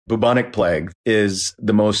Bubonic plague is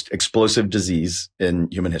the most explosive disease in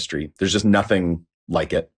human history. There's just nothing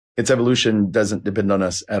like it. Its evolution doesn't depend on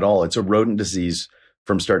us at all. It's a rodent disease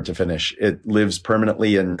from start to finish. It lives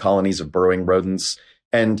permanently in colonies of burrowing rodents.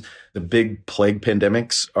 And the big plague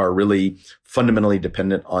pandemics are really fundamentally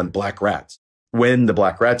dependent on black rats. When the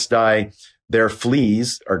black rats die, their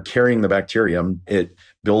fleas are carrying the bacterium. It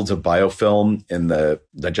builds a biofilm in the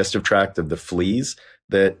digestive tract of the fleas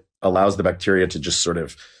that allows the bacteria to just sort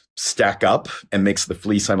of stack up and makes the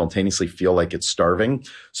flea simultaneously feel like it's starving.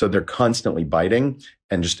 So they're constantly biting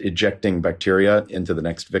and just ejecting bacteria into the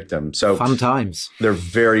next victim. So fun times. They're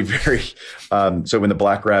very, very, so when the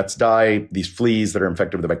black rats die, these fleas that are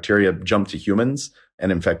infected with the bacteria jump to humans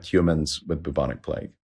and infect humans with bubonic plague.